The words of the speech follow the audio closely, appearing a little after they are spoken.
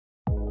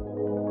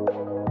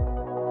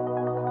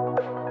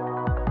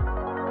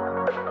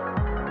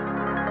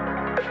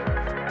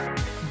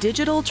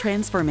Digital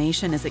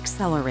transformation is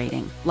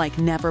accelerating like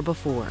never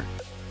before.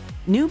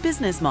 New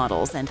business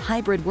models and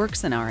hybrid work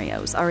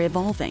scenarios are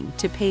evolving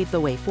to pave the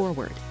way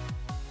forward.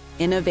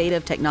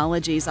 Innovative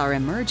technologies are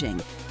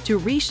emerging to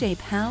reshape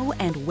how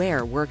and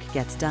where work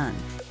gets done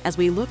as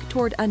we look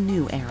toward a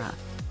new era.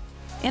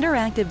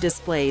 Interactive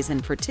displays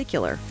in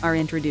particular are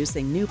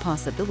introducing new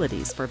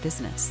possibilities for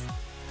business.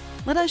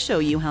 Let us show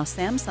you how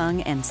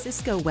Samsung and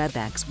Cisco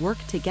Webex work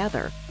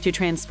together to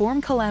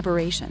transform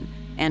collaboration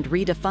and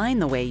redefine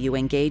the way you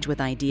engage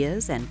with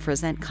ideas and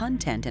present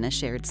content in a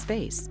shared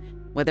space,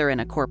 whether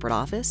in a corporate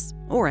office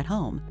or at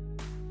home.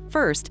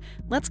 First,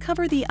 let's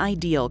cover the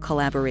ideal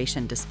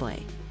collaboration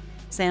display: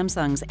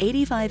 Samsung's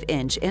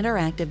 85-inch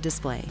interactive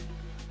display.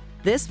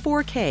 This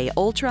 4K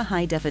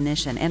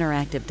ultra-high-definition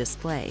interactive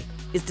display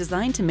is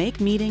designed to make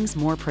meetings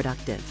more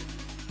productive.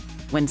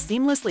 When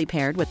seamlessly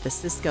paired with the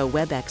Cisco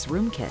Webex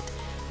Room Kit,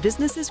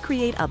 businesses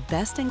create a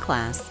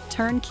best-in-class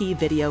turnkey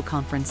video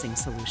conferencing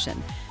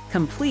solution,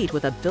 complete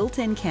with a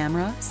built-in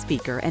camera,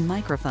 speaker, and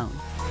microphone.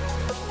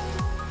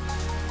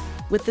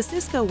 With the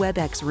Cisco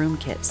Webex Room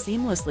Kit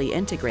seamlessly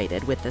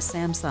integrated with the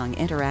Samsung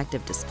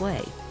interactive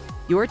display,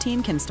 your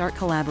team can start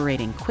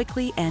collaborating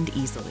quickly and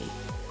easily.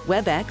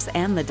 Webex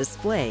and the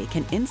display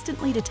can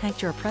instantly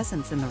detect your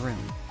presence in the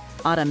room,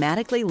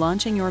 automatically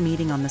launching your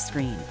meeting on the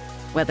screen,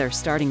 whether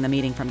starting the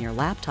meeting from your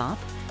laptop,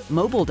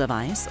 mobile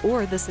device,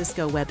 or the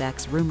Cisco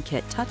Webex Room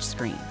Kit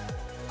touchscreen.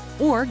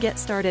 Or get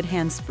started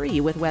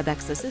hands-free with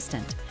Webex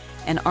Assistant,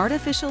 an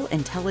artificial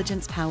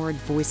intelligence-powered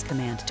voice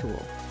command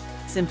tool.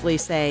 Simply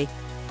say,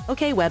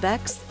 "Okay,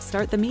 Webex,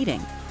 start the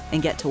meeting,"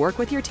 and get to work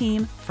with your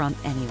team from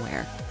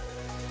anywhere.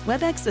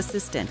 Webex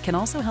Assistant can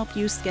also help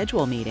you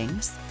schedule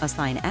meetings,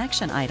 assign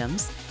action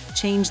items,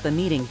 change the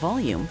meeting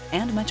volume,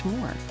 and much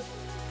more.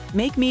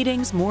 Make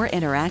meetings more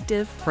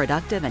interactive,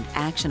 productive, and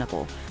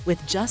actionable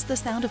with just the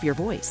sound of your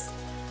voice.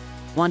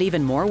 Want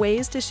even more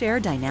ways to share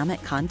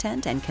dynamic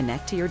content and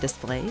connect to your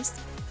displays?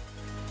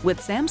 With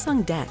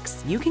Samsung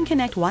DeX, you can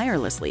connect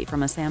wirelessly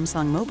from a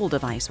Samsung mobile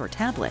device or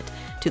tablet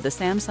to the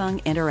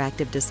Samsung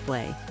interactive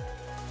display.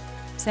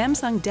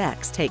 Samsung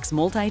DeX takes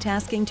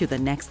multitasking to the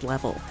next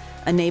level,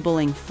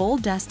 enabling full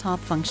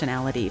desktop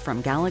functionality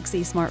from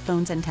Galaxy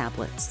smartphones and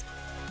tablets.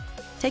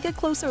 Take a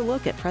closer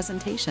look at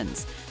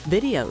presentations,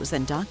 videos,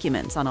 and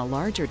documents on a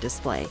larger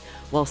display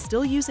while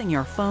still using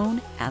your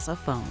phone as a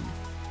phone.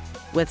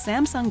 With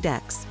Samsung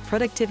DeX,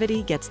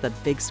 productivity gets the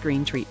big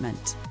screen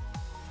treatment.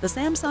 The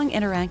Samsung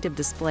interactive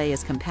display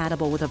is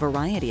compatible with a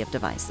variety of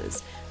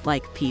devices,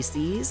 like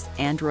PCs,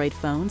 Android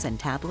phones and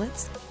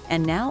tablets,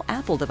 and now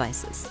Apple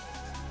devices.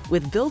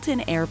 With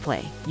built-in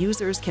AirPlay,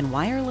 users can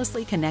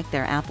wirelessly connect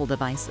their Apple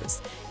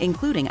devices,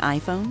 including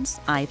iPhones,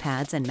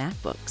 iPads, and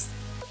MacBooks.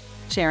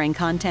 Sharing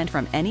content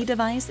from any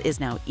device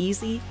is now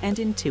easy and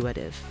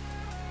intuitive.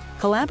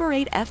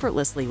 Collaborate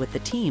effortlessly with the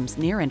teams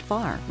near and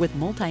far with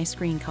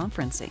multi-screen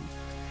conferencing.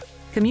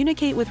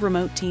 Communicate with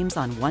remote teams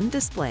on one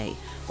display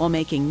while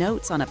making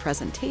notes on a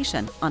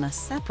presentation on a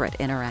separate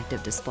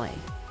interactive display.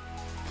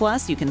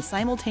 Plus, you can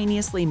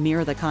simultaneously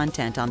mirror the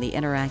content on the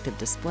interactive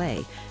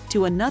display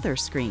to another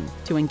screen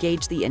to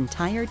engage the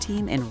entire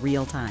team in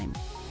real time,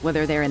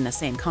 whether they're in the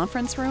same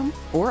conference room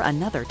or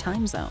another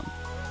time zone.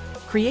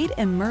 Create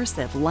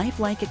immersive,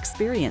 lifelike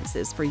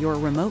experiences for your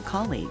remote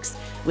colleagues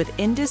with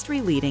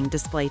industry-leading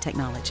display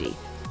technology,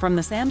 from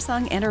the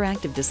Samsung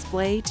interactive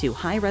display to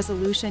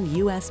high-resolution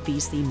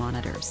USB-C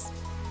monitors.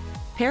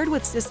 Paired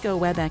with Cisco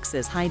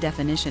Webex's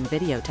high-definition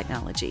video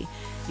technology,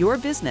 your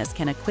business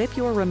can equip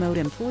your remote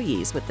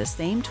employees with the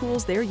same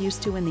tools they're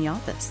used to in the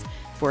office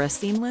for a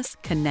seamless,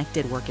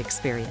 connected work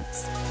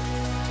experience.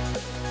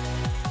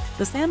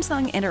 The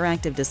Samsung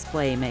interactive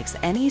display makes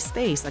any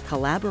space a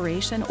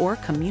collaboration or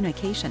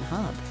communication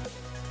hub.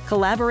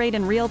 Collaborate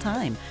in real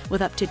time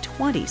with up to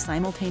 20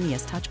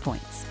 simultaneous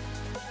touchpoints.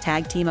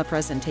 Tag team a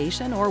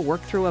presentation or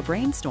work through a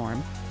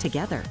brainstorm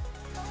together.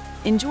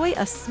 Enjoy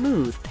a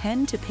smooth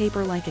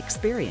pen-to-paper-like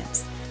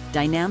experience,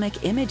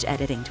 dynamic image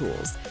editing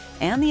tools,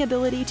 and the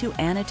ability to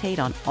annotate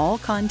on all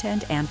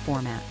content and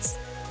formats.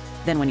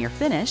 Then when you're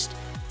finished,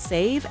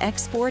 save,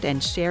 export,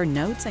 and share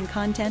notes and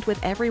content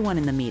with everyone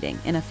in the meeting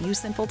in a few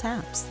simple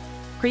taps.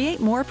 Create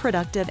more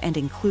productive and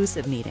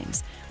inclusive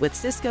meetings with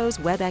Cisco's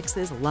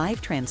Webex's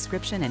live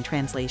transcription and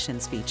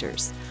translations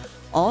features,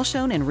 all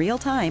shown in real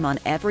time on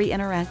every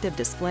interactive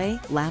display,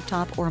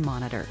 laptop, or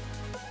monitor.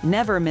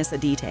 Never miss a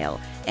detail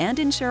and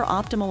ensure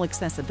optimal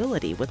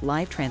accessibility with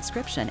live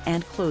transcription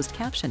and closed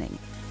captioning,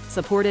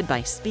 supported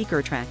by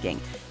speaker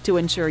tracking to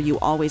ensure you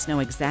always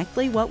know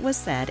exactly what was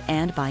said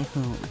and by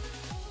whom.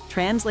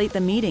 Translate the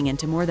meeting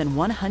into more than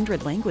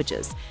 100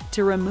 languages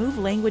to remove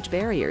language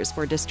barriers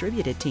for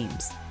distributed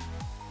teams.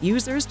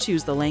 Users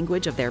choose the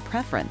language of their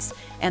preference,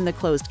 and the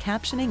closed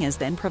captioning is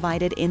then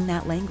provided in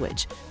that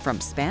language, from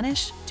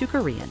Spanish to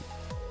Korean.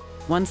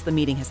 Once the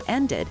meeting has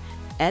ended,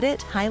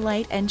 edit,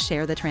 highlight, and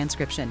share the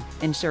transcription,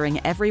 ensuring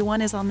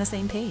everyone is on the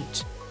same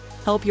page.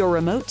 Help your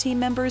remote team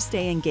members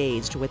stay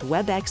engaged with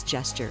Webex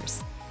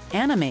gestures.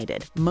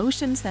 Animated,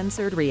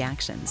 motion-censored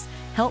reactions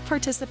help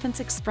participants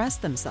express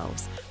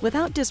themselves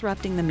without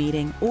disrupting the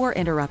meeting or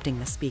interrupting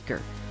the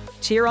speaker.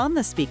 Cheer on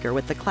the speaker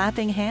with the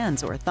clapping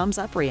hands or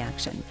thumbs-up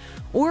reaction,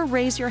 or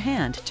raise your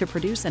hand to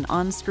produce an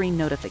on-screen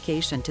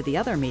notification to the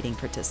other meeting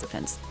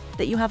participants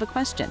that you have a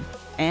question,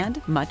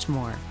 and much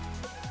more.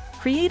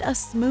 Create a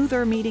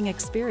smoother meeting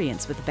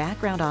experience with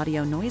background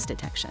audio noise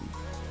detection.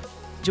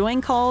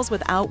 Join calls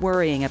without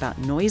worrying about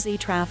noisy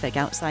traffic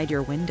outside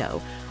your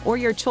window or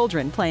your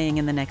children playing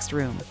in the next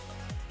room.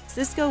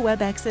 Cisco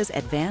Webex's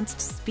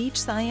advanced speech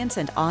science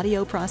and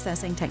audio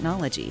processing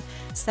technology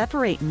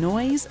separate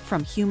noise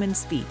from human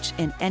speech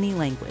in any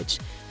language,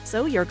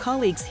 so your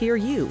colleagues hear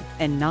you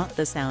and not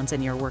the sounds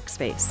in your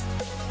workspace.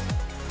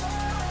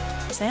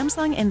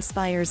 Samsung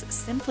inspires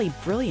simply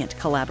brilliant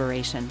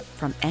collaboration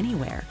from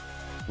anywhere.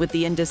 With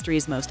the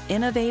industry's most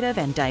innovative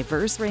and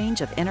diverse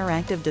range of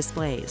interactive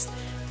displays,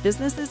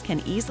 businesses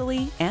can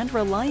easily and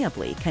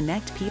reliably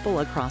connect people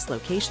across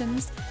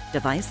locations,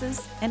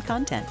 devices, and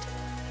content.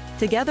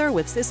 Together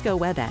with Cisco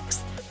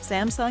Webex,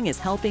 Samsung is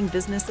helping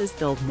businesses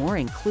build more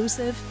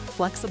inclusive,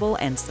 flexible,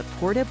 and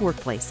supportive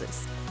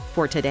workplaces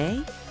for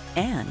today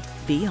and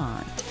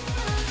beyond.